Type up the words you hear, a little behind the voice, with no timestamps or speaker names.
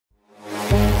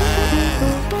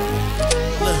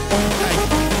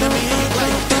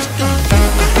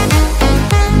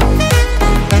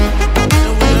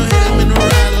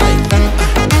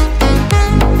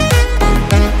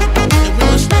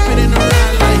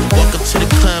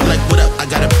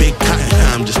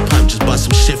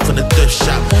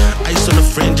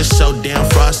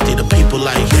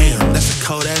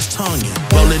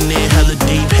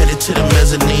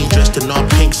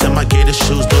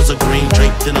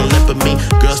on lip of me.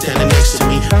 Girl standing next to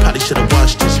me. Probably should've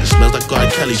washed this. It smells like R.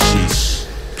 Kelly sheets.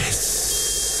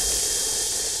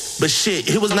 But shit,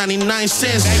 it was 99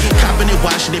 cents. Copping it,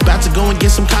 washing it, about to go and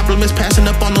get some compliments. Passing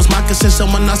up on those moccasins,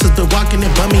 someone else has been walking it.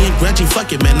 Bummy and grudgy,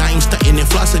 fuck it, man. I ain't stunting and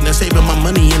flossing and saving my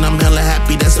money, and I'm hella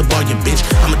happy. That's a bargain, bitch.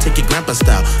 I'ma take it grandpa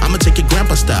style. I'ma take it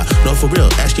grandpa style. No, for real,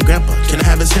 ask your grandpa. Can I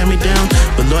have his hand me down?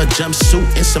 Velour jumpsuit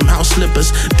and some house slippers.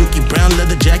 Dookie brown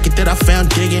leather jacket that I found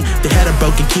digging. They had a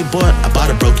broken keyboard. I bought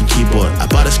a broken keyboard. I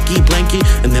bought a ski blanket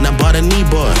and then I bought a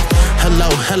kneeboard. Hello,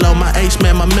 hello, my ace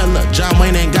man, my Miller. John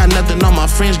Wayne ain't got nothing on my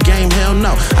French game, hell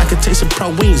no. I could take some pro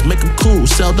wings, make them cool,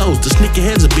 sell those. The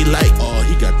sneakerheads would be like, oh,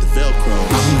 he got the Velcro.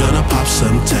 I'm gonna pop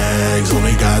some tags,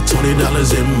 only got $20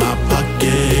 in my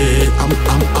pocket. I'm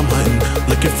hunting,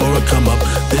 looking for a come up.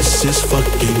 This is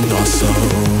fucking awesome.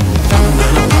 I'm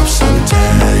gonna pop some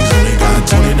tags, only got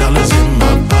 $20 in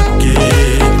my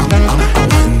pocket. I'm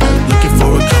hunting, looking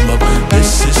for a come up.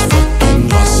 This is fucking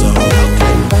awesome.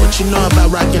 What you know about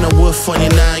rocking a wolf on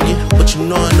your noggin? What you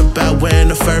knowin' about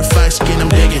wearing a fur fox skin? I'm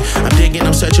digging,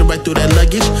 I'm searching right through that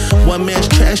luggage. One man's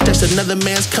trash, that's another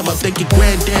man's come up. Thank you,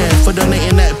 granddad, for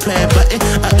donating that plaid button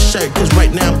up shirt. Cause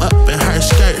right now I'm up in her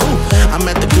skirt. I'm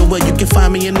at the Goodwill, you can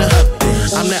find me in the hub.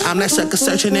 I'm that sucker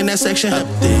searching in that section.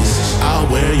 I'll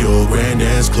wear your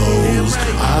granddad's clothes.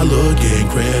 I look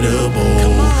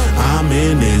incredible. I'm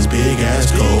in this big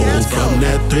ass coat from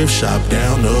that thrift shop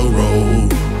down the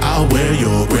road. I'll wear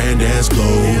your granddad's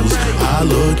clothes. I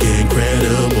look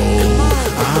incredible.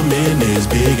 I'm in this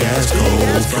big ass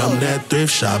coat from that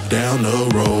thrift shop down the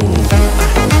road.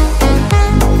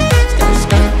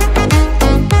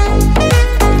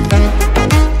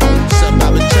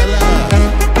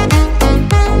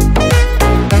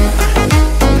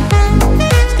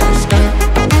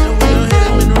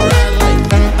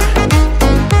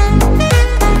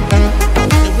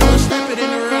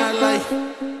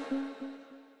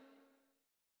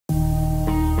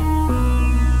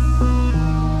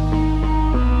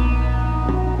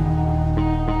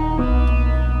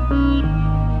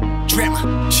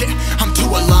 I'm too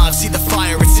alive, see the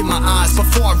fire, it's in my eyes.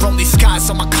 Before I roam these skies,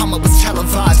 so my come up was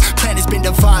televised. Plan has been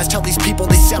devised, tell these people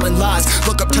they selling lies.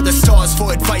 Look up to the stars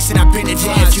for advice and I've been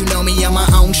advised. You know me, I'm my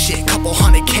own shit, couple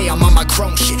 $100K, I'm on my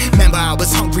chrome shit. Remember I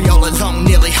was hungry all alone,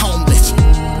 nearly homeless.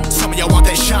 Some of y'all want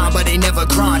that shine, but they never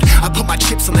grind. I put my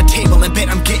chips on the table and bet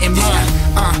I'm getting mine.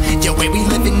 Yo, way we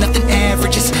living, nothing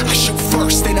averages. I shoot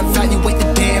first, then evaluate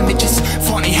the damages.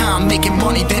 Funny how I'm making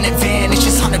money, then it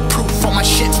vanishes. 100 proof, all my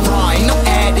shit's right, no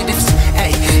additives.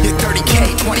 Hey, you're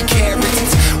 30K, 20 carats.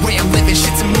 It's way I'm living,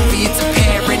 shit's a movie, it's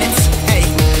apparent. It's, hey,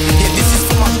 yeah, this is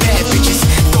for my bad bitches.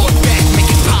 Throw it back, make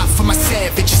it pop for my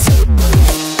savages.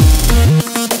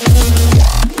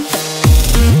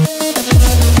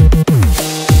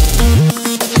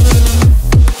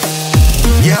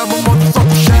 Yeah, I'm a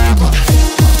motherfucking shambler.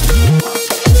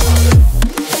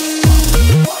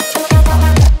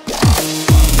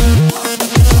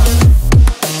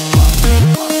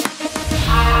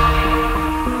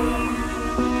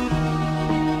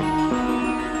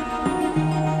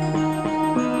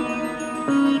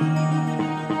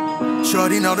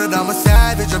 Shorty know that I'm a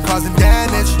savage, I'm causing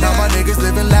damage. Now my niggas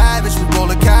living lavish, we roll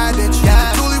a cabbage.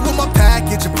 Yeah, Julie with my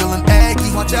package, I'm feeling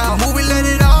eggy. Watch out, movie, let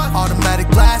it on, automatic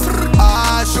blast.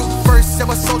 I shoot first, and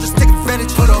my soldiers take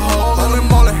advantage. Put a hole in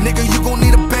Mauler, nigga, you gon'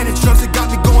 need a bandage. Drugs that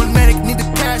got me going manic, need the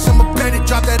cash, I'm a bandit.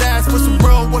 Drop that ass for some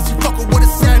real, once you fuckin' with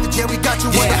a savage. Yeah, we got you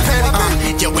with a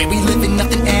panic. Yeah, way we living,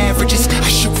 nothing averages. I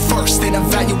shoot first, then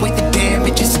evaluate the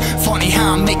damages. Funny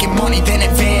how I'm making money, then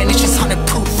it vanishes. 100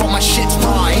 proof, all my shit's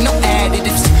right, no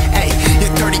additives. Hey, you're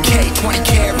 30K, 20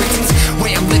 carats. It's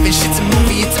way I'm living, shit's a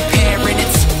movie, it's apparent.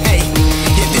 It's, hey,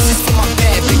 yeah, this is for my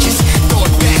bad bitches. Throw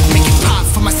it back, make it pop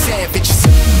for my savages.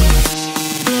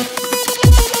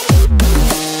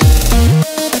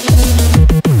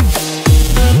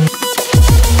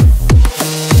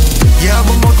 Yeah, I'm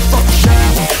a motherfucking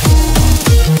shambler.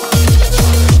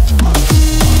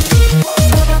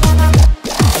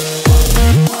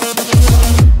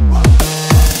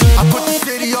 I put the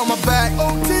city on my back.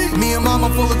 Me and mama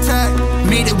full attack.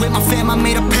 Made it with my fam, I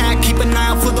made a pack. Keep an eye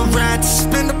out for the rats.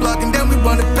 Spin the block and then we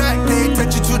run it back. Pay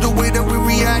attention to the way that we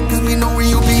react, cause we know where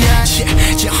you be at.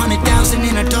 Yeah, 100,000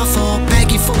 in a duffel.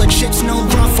 Baggie full of chips, no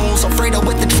ruffles. Alfredo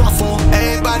with the truffle.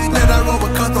 Everybody that I roll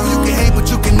with cutthroat. You can hate, but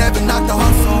you can never knock the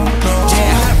hustle.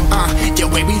 Yeah,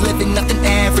 way we living, nothing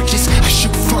averages. I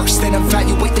shoot first, then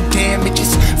evaluate the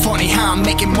damages. Funny how I'm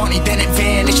making money, then it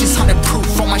vanishes. 100 proof,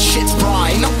 all my shit's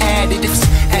right, no additives.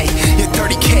 Hey, you're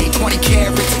 30K, 20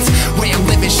 carats. It's way I'm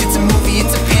living, shit's a movie,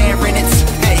 it's a